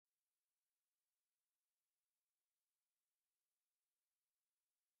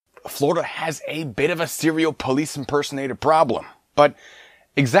Florida has a bit of a serial police impersonator problem. But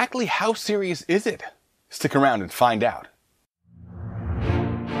exactly how serious is it? Stick around and find out.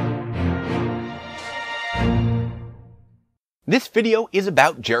 This video is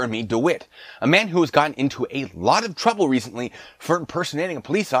about Jeremy Dewitte, a man who has gotten into a lot of trouble recently for impersonating a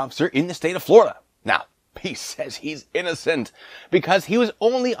police officer in the state of Florida. Now, he says he's innocent because he was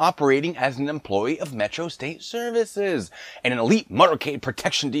only operating as an employee of Metro State Services, an elite motorcade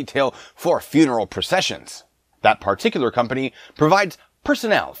protection detail for funeral processions. That particular company provides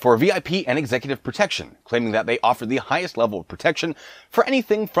personnel for VIP and executive protection, claiming that they offer the highest level of protection for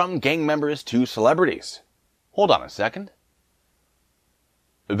anything from gang members to celebrities. Hold on a second.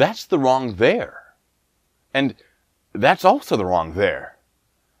 That's the wrong there. And that's also the wrong there.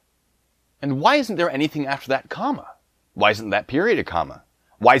 And why isn't there anything after that comma? Why isn't that period a comma?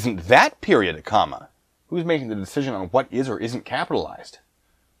 Why isn't that period a comma? Who's making the decision on what is or isn't capitalized?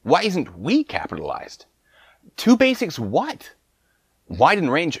 Why isn't we capitalized? Two basics what? Wide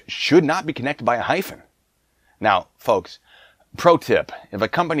and range should not be connected by a hyphen. Now, folks, pro tip, if a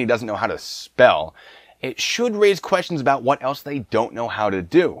company doesn't know how to spell, it should raise questions about what else they don't know how to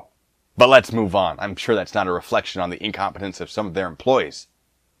do. But let's move on. I'm sure that's not a reflection on the incompetence of some of their employees.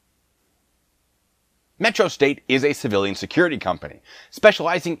 Metro State is a civilian security company,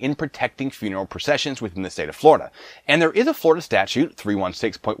 specializing in protecting funeral processions within the state of Florida. And there is a Florida statute,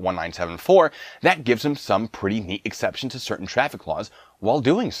 316.1974, that gives them some pretty neat exceptions to certain traffic laws while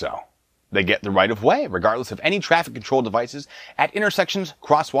doing so. They get the right of way, regardless of any traffic control devices at intersections,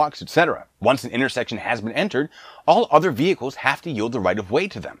 crosswalks, etc. Once an intersection has been entered, all other vehicles have to yield the right of way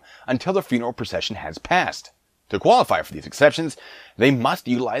to them until the funeral procession has passed. To qualify for these exceptions, they must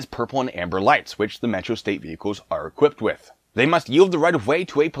utilize purple and amber lights, which the Metro State vehicles are equipped with. They must yield the right of way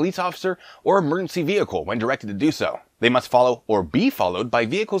to a police officer or emergency vehicle when directed to do so. They must follow or be followed by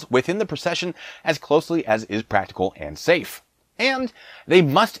vehicles within the procession as closely as is practical and safe. And they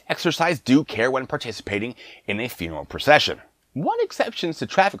must exercise due care when participating in a funeral procession. What exceptions to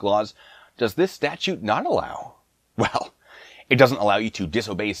traffic laws does this statute not allow? Well, it doesn't allow you to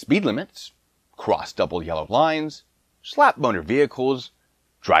disobey speed limits, cross double yellow lines, slap motor vehicles,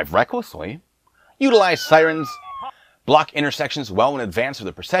 drive recklessly, utilize sirens, block intersections well in advance of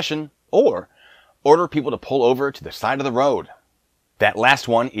the procession, or order people to pull over to the side of the road. That last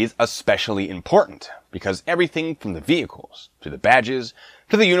one is especially important because everything from the vehicles, to the badges,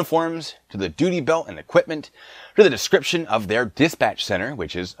 to the uniforms, to the duty belt and equipment, to the description of their dispatch center,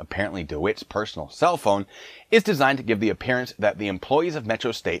 which is apparently Dewitte's personal cell phone, is designed to give the appearance that the employees of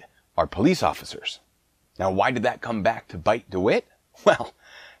Metro State are police officers. Now, why did that come back to bite Dewitte? Well,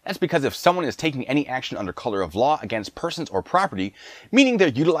 that's because if someone is taking any action under color of law against persons or property, meaning they're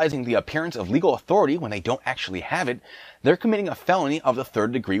utilizing the appearance of legal authority when they don't actually have it, they're committing a felony of the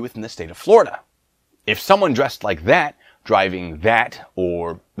 3rd degree within the state of Florida. If someone dressed like that, driving that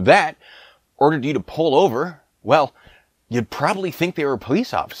or that, ordered you to pull over, well, you'd probably think they were a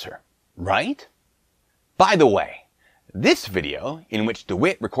police officer, right? By the way, this video, in which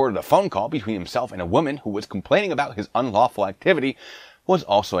Dewitte recorded a phone call between himself and a woman who was complaining about his unlawful activity, was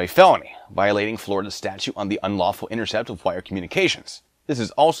also a felony, violating Florida's statute on the unlawful intercept of wire communications. This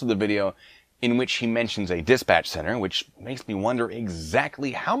is also the video in which he mentions a dispatch center, which makes me wonder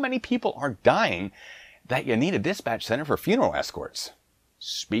exactly how many people are dying that you need a dispatch center for funeral escorts.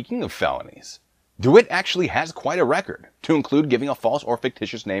 Speaking of felonies, Dewitte actually has quite a record, to include giving a false or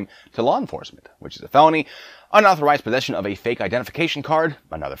fictitious name to law enforcement, which is a felony, unauthorized possession of a fake identification card,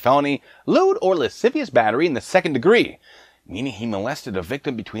 another felony, lewd or lascivious battery in the 2nd degree, meaning he molested a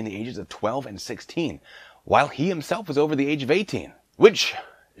victim between the ages of 12 and 16, while he himself was over the age of 18, which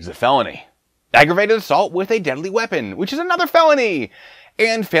is a felony. Aggravated assault with a deadly weapon, which is another felony,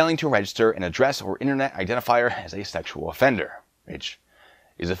 and failing to register an address or internet identifier as a sexual offender, which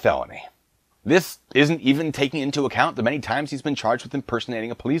is a felony. This isn't even taking into account the many times he's been charged with impersonating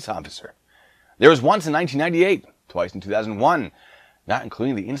a police officer. There was once in 1998, twice in 2001, not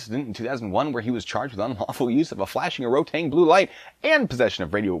including the incident in 2001 where he was charged with unlawful use of a flashing or rotating blue light and possession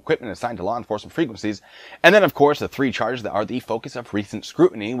of radio equipment assigned to law enforcement frequencies, and then of course the 3 charges that are the focus of recent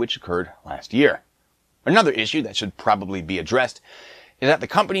scrutiny which occurred last year. Another issue that should probably be addressed is that the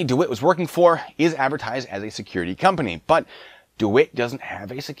company Dewitte was working for is advertised as a security company, but Dewitte doesn't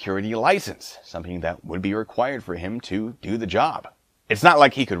have a security license, something that would be required for him to do the job. It's not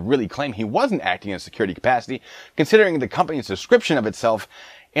like he could really claim he wasn't acting in a security capacity, considering the company's description of itself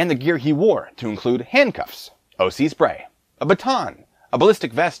and the gear he wore, to include handcuffs, OC spray, a baton, a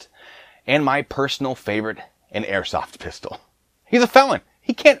ballistic vest, and my personal favorite, an airsoft pistol. He's a felon.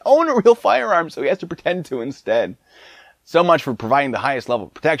 He can't own a real firearm, so he has to pretend to instead. So much for providing the highest level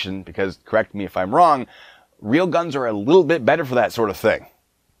of protection, because, correct me if I'm wrong, real guns are a little bit better for that sort of thing.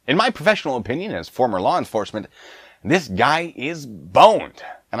 In my professional opinion as former law enforcement, this guy is boned,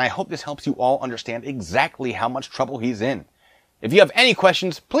 and I hope this helps you all understand exactly how much trouble he's in. If you have any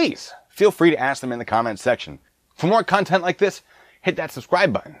questions, please feel free to ask them in the comments section. For more content like this, hit that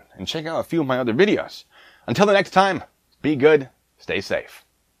subscribe button and check out a few of my other videos. Until the next time, be good, stay safe.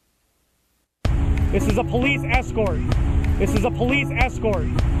 This is a police escort. This is a police escort.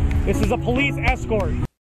 This is a police escort.